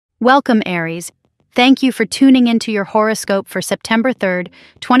Welcome, Aries. Thank you for tuning into your horoscope for September 3rd,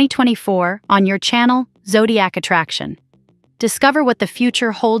 2024 on your channel, Zodiac Attraction. Discover what the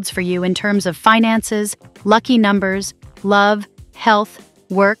future holds for you in terms of finances, lucky numbers, love, health,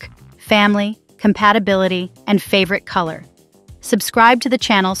 work, family, compatibility, and favorite color. Subscribe to the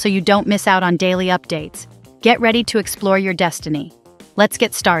channel so you don't miss out on daily updates. Get ready to explore your destiny. Let's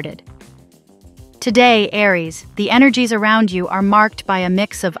get started. Today, Aries, the energies around you are marked by a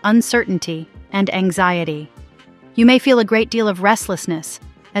mix of uncertainty and anxiety. You may feel a great deal of restlessness,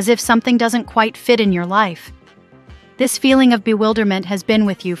 as if something doesn't quite fit in your life. This feeling of bewilderment has been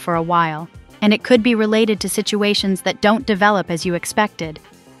with you for a while, and it could be related to situations that don't develop as you expected.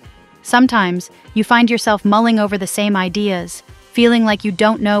 Sometimes, you find yourself mulling over the same ideas, feeling like you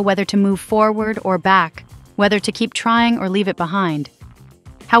don't know whether to move forward or back, whether to keep trying or leave it behind.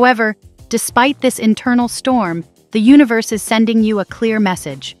 However, despite this internal storm, the universe is sending you a clear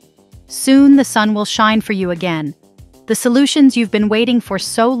message. Soon the sun will shine for you again. The solutions you've been waiting for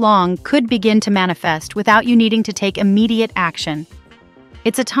so long could begin to manifest without you needing to take immediate action.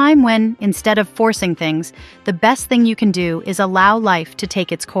 It's a time when, instead of forcing things, the best thing you can do is allow life to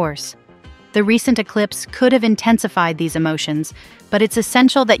take its course. The recent eclipse could have intensified these emotions, but it's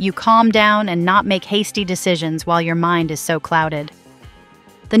essential that you calm down and not make hasty decisions while your mind is so clouded.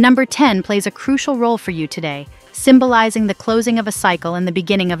 The number 10 plays a crucial role for you today, symbolizing the closing of a cycle and the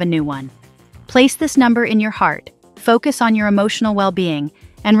beginning of a new one. Place this number in your heart, focus on your emotional well-being,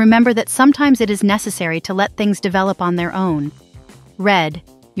 and remember that sometimes it is necessary to let things develop on their own. Red,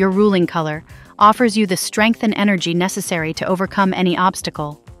 your ruling color, offers you the strength and energy necessary to overcome any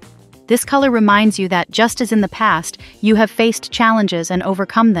obstacle. This color reminds you that, just as in the past, you have faced challenges and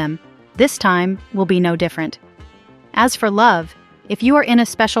overcome them. This time will be no different. As for love, if you are in a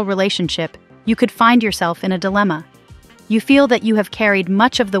special relationship, you could find yourself in a dilemma. You feel that you have carried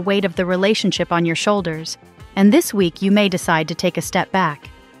much of the weight of the relationship on your shoulders, and this week you may decide to take a step back.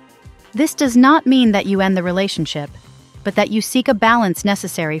 This does not mean that you end the relationship, but that you seek a balance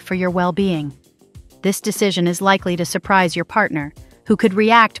necessary for your well-being. This decision is likely to surprise your partner, who could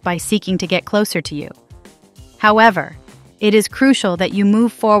react by seeking to get closer to you. However, it is crucial that you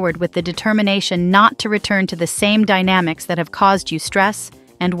move forward with the determination not to return to the same dynamics that have caused you stress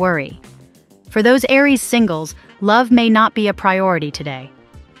and worry. For those Aries singles, love may not be a priority today.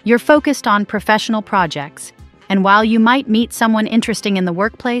 You're focused on professional projects, and while you might meet someone interesting in the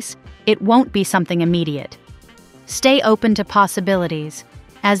workplace, it won't be something immediate. Stay open to possibilities,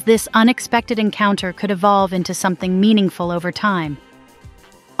 as this unexpected encounter could evolve into something meaningful over time.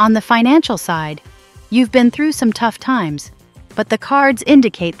 On the financial side, you've been through some tough times, but the cards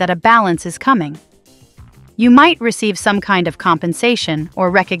indicate that a balance is coming. You might receive some kind of compensation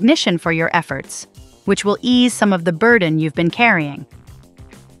or recognition for your efforts, which will ease some of the burden you've been carrying.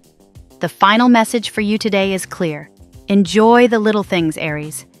 The final message for you today is clear. Enjoy the little things,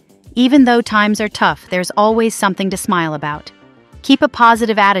 Aries. Even though times are tough, there's always something to smile about. Keep a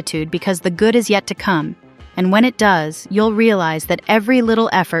positive attitude because the good is yet to come, and when it does, you'll realize that every little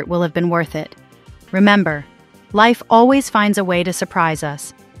effort will have been worth it. Remember, life always finds a way to surprise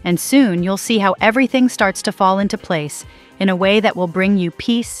us, and soon you'll see how everything starts to fall into place in a way that will bring you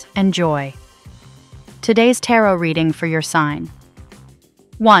peace and joy. Today's tarot reading for your sign.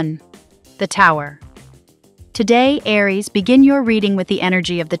 1. The Tower. Today, Aries, begin your reading with the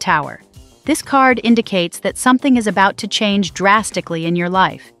energy of the Tower. This card indicates that something is about to change drastically in your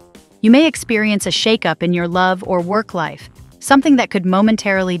life. You may experience a shakeup in your love or work life, something that could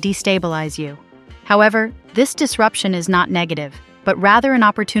momentarily destabilize you. However, this disruption is not negative, but rather an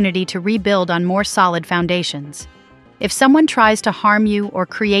opportunity to rebuild on more solid foundations. If someone tries to harm you or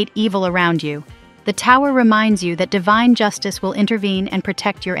create evil around you, the Tower reminds you that divine justice will intervene and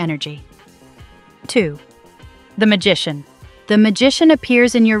protect your energy. 2. The Magician. The Magician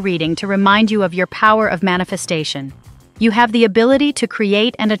appears in your reading to remind you of your power of manifestation. You have the ability to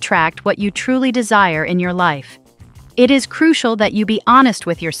create and attract what you truly desire in your life. It is crucial that you be honest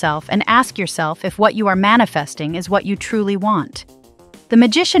with yourself and ask yourself if what you are manifesting is what you truly want. The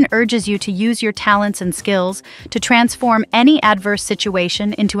Magician urges you to use your talents and skills to transform any adverse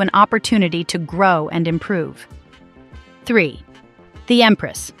situation into an opportunity to grow and improve. 3. The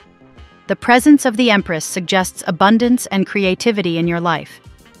Empress. The presence of the Empress suggests abundance and creativity in your life.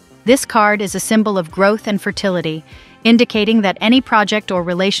 This card is a symbol of growth and fertility, indicating that any project or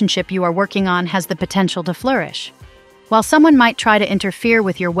relationship you are working on has the potential to flourish. While someone might try to interfere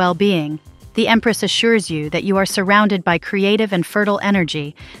with your well-being, the Empress assures you that you are surrounded by creative and fertile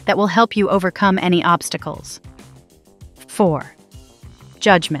energy that will help you overcome any obstacles. 4.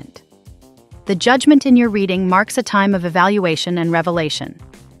 Judgment. The Judgment in your reading marks a time of evaluation and revelation.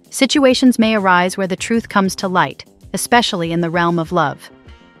 Situations may arise where the truth comes to light, especially in the realm of love.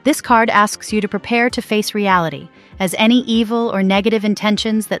 This card asks you to prepare to face reality, as any evil or negative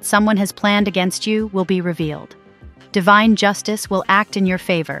intentions that someone has planned against you will be revealed. Divine justice will act in your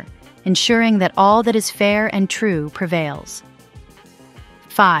favor, ensuring that all that is fair and true prevails.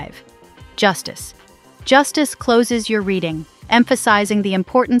 5. Justice. Justice closes your reading, emphasizing the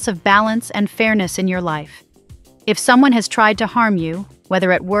importance of balance and fairness in your life. If someone has tried to harm you,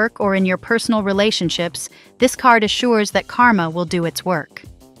 whether at work or in your personal relationships, this card assures that karma will do its work.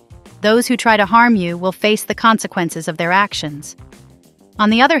 Those who try to harm you will face the consequences of their actions. On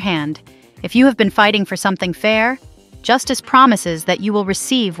the other hand, if you have been fighting for something fair, justice promises that you will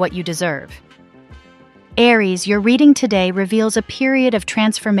receive what you deserve. Aries, your reading today reveals a period of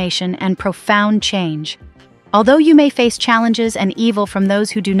transformation and profound change. Although you may face challenges and evil from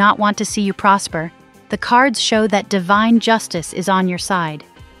those who do not want to see you prosper, the cards show that divine justice is on your side.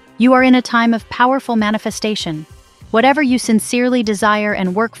 You are in a time of powerful manifestation. Whatever you sincerely desire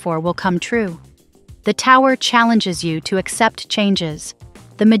and work for will come true. The Tower challenges you to accept changes.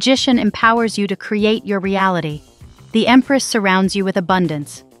 The Magician empowers you to create your reality. The Empress surrounds you with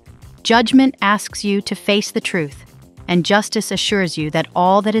abundance. Judgment asks you to face the truth, and Justice assures you that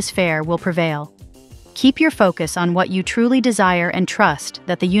all that is fair will prevail. Keep your focus on what you truly desire and trust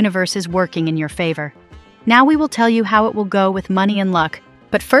that the universe is working in your favor. Now we will tell you how it will go with money and luck,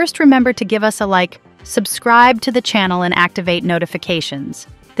 but first remember to give us a like, subscribe to the channel and activate notifications.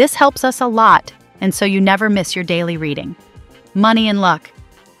 This helps us a lot, and so you never miss your daily reading. Money and luck.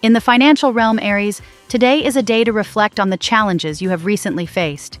 In the financial realm, Aries, today is a day to reflect on the challenges you have recently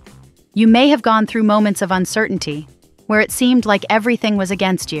faced. You may have gone through moments of uncertainty, where it seemed like everything was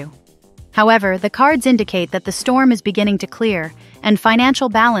against you. However, the cards indicate that the storm is beginning to clear, and financial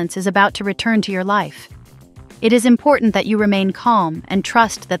balance is about to return to your life. It is important that you remain calm and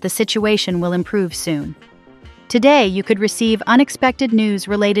trust that the situation will improve soon. Today, you could receive unexpected news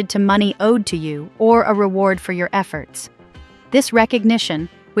related to money owed to you or a reward for your efforts. This recognition,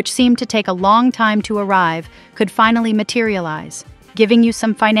 which seemed to take a long time to arrive, could finally materialize, giving you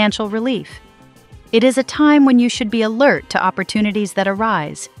some financial relief. It is a time when you should be alert to opportunities that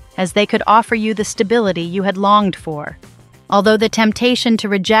arise, as they could offer you the stability you had longed for. Although the temptation to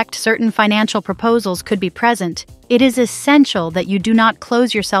reject certain financial proposals could be present, it is essential that you do not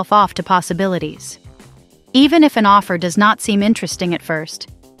close yourself off to possibilities. Even if an offer does not seem interesting at first,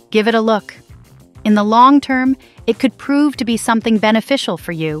 give it a look. In the long term, it could prove to be something beneficial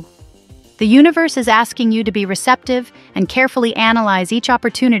for you. The universe is asking you to be receptive and carefully analyze each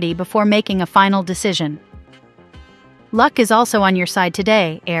opportunity before making a final decision. Luck is also on your side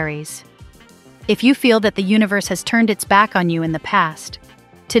today, Aries. If you feel that the universe has turned its back on you in the past,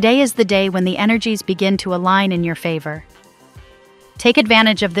 today is the day when the energies begin to align in your favor. Take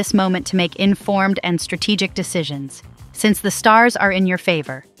advantage of this moment to make informed and strategic decisions, since the stars are in your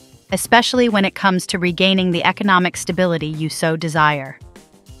favor, especially when it comes to regaining the economic stability you so desire.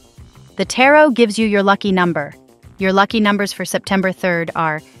 The tarot gives you your lucky number. Your lucky numbers for September 3rd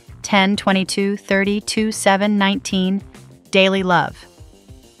are 10, 22, 30, 2, 7, 19. Daily love.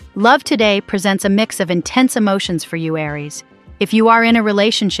 Love today presents a mix of intense emotions for you, Aries. If you are in a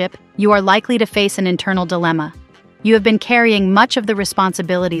relationship, you are likely to face an internal dilemma. You have been carrying much of the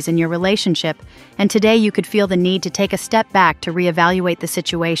responsibilities in your relationship, and today you could feel the need to take a step back to reevaluate the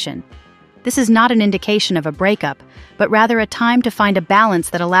situation. This is not an indication of a breakup, but rather a time to find a balance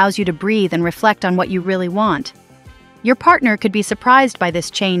that allows you to breathe and reflect on what you really want. Your partner could be surprised by this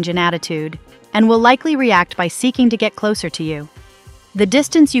change in attitude, and will likely react by seeking to get closer to you. The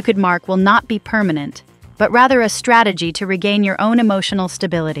distance you could mark will not be permanent, but rather a strategy to regain your own emotional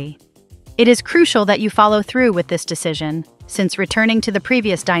stability. It is crucial that you follow through with this decision, since returning to the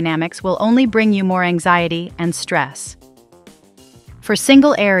previous dynamics will only bring you more anxiety and stress. For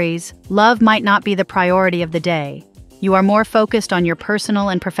single Aries, love might not be the priority of the day. You are more focused on your personal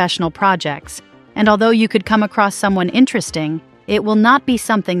and professional projects, and although you could come across someone interesting, it will not be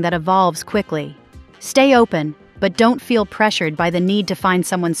something that evolves quickly. Stay open, but don't feel pressured by the need to find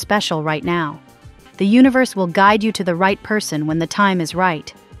someone special right now. The universe will guide you to the right person when the time is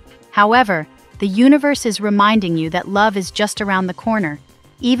right. However, the universe is reminding you that love is just around the corner,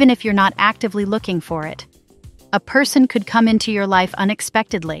 even if you're not actively looking for it. A person could come into your life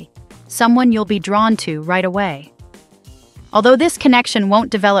unexpectedly, someone you'll be drawn to right away. Although this connection won't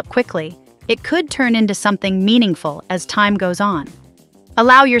develop quickly, it could turn into something meaningful as time goes on.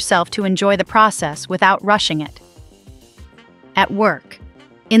 Allow yourself to enjoy the process without rushing it. At work.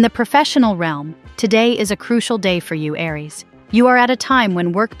 In the professional realm, today is a crucial day for you, Aries. You are at a time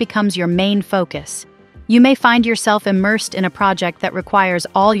when work becomes your main focus. You may find yourself immersed in a project that requires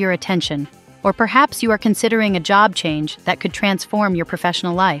all your attention, or perhaps you are considering a job change that could transform your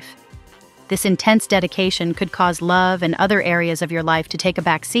professional life. This intense dedication could cause love and other areas of your life to take a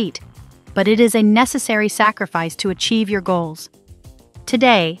back seat, but it is a necessary sacrifice to achieve your goals.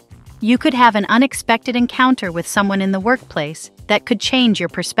 Today, you could have an unexpected encounter with someone in the workplace that could change your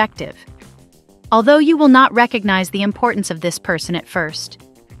perspective. Although you will not recognize the importance of this person at first,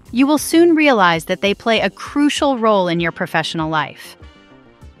 you will soon realize that they play a crucial role in your professional life.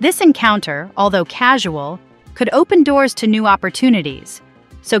 This encounter, although casual, could open doors to new opportunities,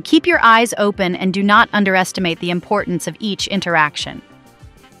 so keep your eyes open and do not underestimate the importance of each interaction.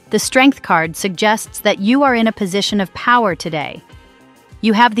 The Strength card suggests that you are in a position of power today.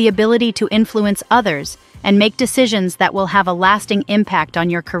 You have the ability to influence others and make decisions that will have a lasting impact on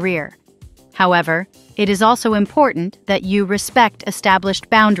your career. However, it is also important that you respect established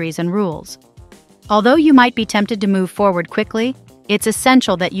boundaries and rules. Although you might be tempted to move forward quickly, it's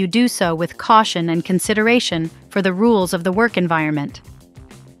essential that you do so with caution and consideration for the rules of the work environment.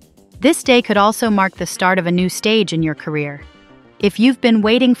 This day could also mark the start of a new stage in your career. If you've been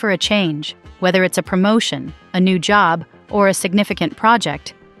waiting for a change, whether it's a promotion, a new job, or a significant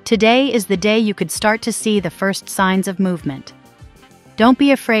project, today is the day you could start to see the first signs of movement. Don't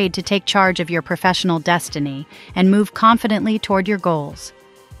be afraid to take charge of your professional destiny and move confidently toward your goals.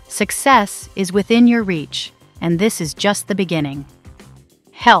 Success is within your reach, and this is just the beginning.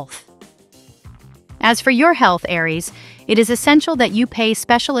 Health. As for your health, Aries, it is essential that you pay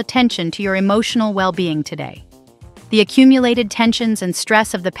special attention to your emotional well-being today. The accumulated tensions and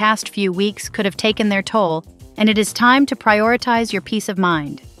stress of the past few weeks could have taken their toll, and it is time to prioritize your peace of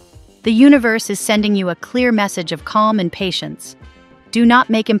mind. The universe is sending you a clear message of calm and patience. Do not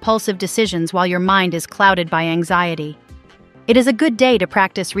make impulsive decisions while your mind is clouded by anxiety. It is a good day to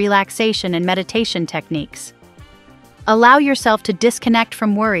practice relaxation and meditation techniques. Allow yourself to disconnect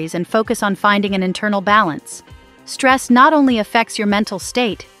from worries and focus on finding an internal balance. Stress not only affects your mental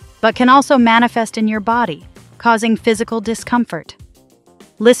state, but can also manifest in your body, causing physical discomfort.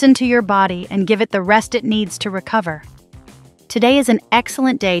 Listen to your body and give it the rest it needs to recover. Today is an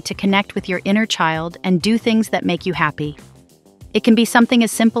excellent day to connect with your inner child and do things that make you happy. It can be something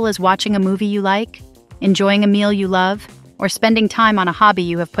as simple as watching a movie you like, enjoying a meal you love, or spending time on a hobby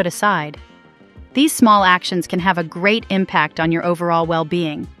you have put aside. These small actions can have a great impact on your overall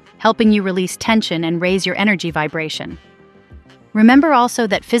well-being, helping you release tension and raise your energy vibration. Remember also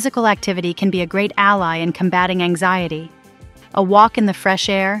that physical activity can be a great ally in combating anxiety. A walk in the fresh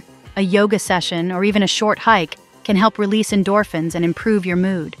air, a yoga session, or even a short hike can help release endorphins and improve your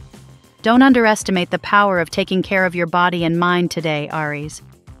mood. Don't underestimate the power of taking care of your body and mind today, Aries.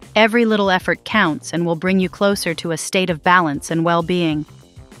 Every little effort counts and will bring you closer to a state of balance and well-being.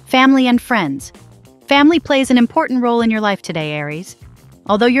 Family and friends. Family plays an important role in your life today, Aries.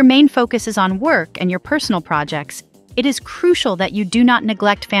 Although your main focus is on work and your personal projects, it is crucial that you do not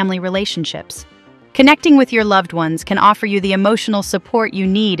neglect family relationships. Connecting with your loved ones can offer you the emotional support you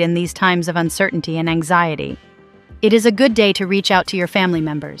need in these times of uncertainty and anxiety. It is a good day to reach out to your family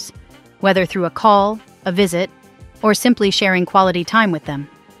members, whether through a call, a visit, or simply sharing quality time with them.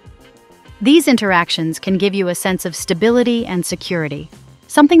 These interactions can give you a sense of stability and security,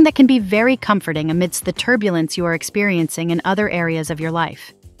 something that can be very comforting amidst the turbulence you are experiencing in other areas of your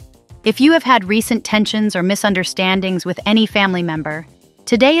life. If you have had recent tensions or misunderstandings with any family member,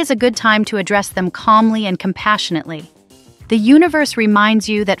 today is a good time to address them calmly and compassionately. The universe reminds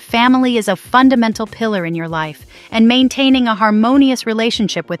you that family is a fundamental pillar in your life, and maintaining a harmonious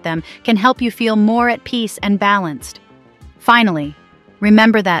relationship with them can help you feel more at peace and balanced. Finally,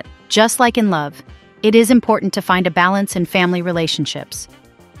 remember that, just like in love, it is important to find a balance in family relationships.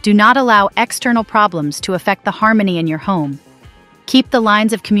 Do not allow external problems to affect the harmony in your home. Keep the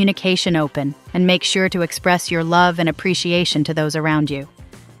lines of communication open and make sure to express your love and appreciation to those around you.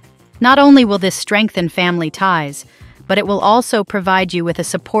 Not only will this strengthen family ties, but it will also provide you with a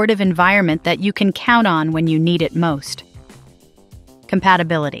supportive environment that you can count on when you need it most.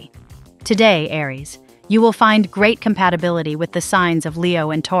 Compatibility. Today, Aries, you will find great compatibility with the signs of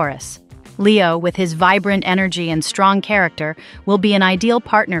Leo and Taurus. Leo, with his vibrant energy and strong character, will be an ideal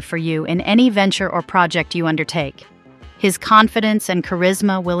partner for you in any venture or project you undertake. His confidence and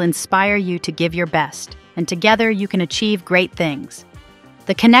charisma will inspire you to give your best, and together you can achieve great things.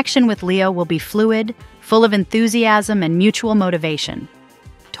 The connection with Leo will be fluid, full of enthusiasm and mutual motivation.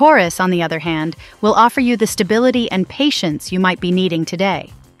 Taurus, on the other hand, will offer you the stability and patience you might be needing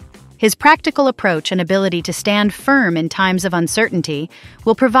today. His practical approach and ability to stand firm in times of uncertainty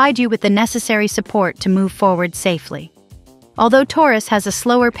will provide you with the necessary support to move forward safely. Although Taurus has a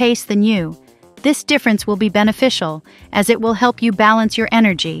slower pace than you, This difference will be beneficial, as it will help you balance your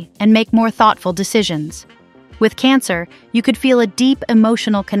energy and make more thoughtful decisions. With Cancer, you could feel a deep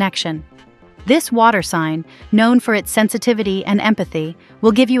emotional connection. This water sign, known for its sensitivity and empathy,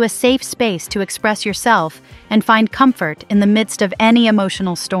 will give you a safe space to express yourself and find comfort in the midst of any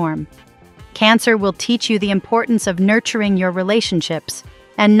emotional storm. Cancer will teach you the importance of nurturing your relationships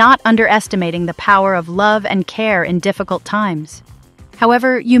and not underestimating the power of love and care in difficult times.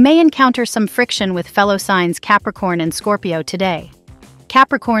 However, you may encounter some friction with fellow signs Capricorn and Scorpio today.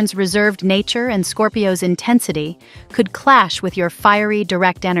 Capricorn's reserved nature and Scorpio's intensity could clash with your fiery,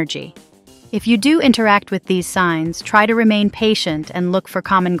 direct energy. If you do interact with these signs, try to remain patient and look for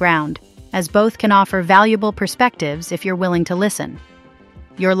common ground, as both can offer valuable perspectives if you're willing to listen.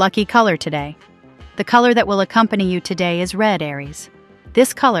 Your lucky color today. The color that will accompany you today is red, Aries.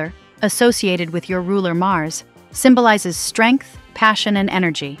 This color, associated with your ruler Mars, symbolizes strength, passion, and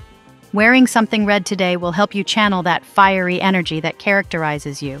energy. Wearing something red today will help you channel that fiery energy that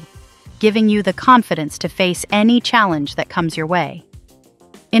characterizes you, giving you the confidence to face any challenge that comes your way.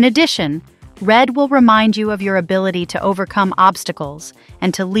 In addition, red will remind you of your ability to overcome obstacles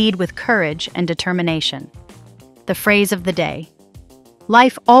and to lead with courage and determination. The phrase of the day: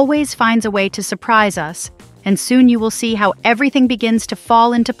 life always finds a way to surprise us, and soon you will see how everything begins to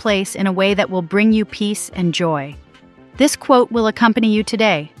fall into place in a way that will bring you peace and joy. This quote will accompany you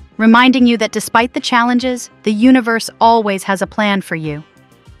today, reminding you that despite the challenges, the universe always has a plan for you.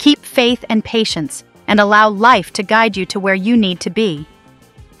 Keep faith and patience, and allow life to guide you to where you need to be.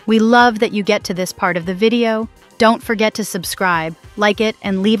 We love that you get to this part of the video. Don't forget to subscribe, like it,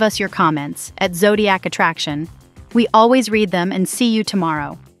 and leave us your comments at Zodiac Attraction. We always read them and see you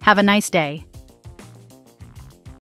tomorrow. Have a nice day.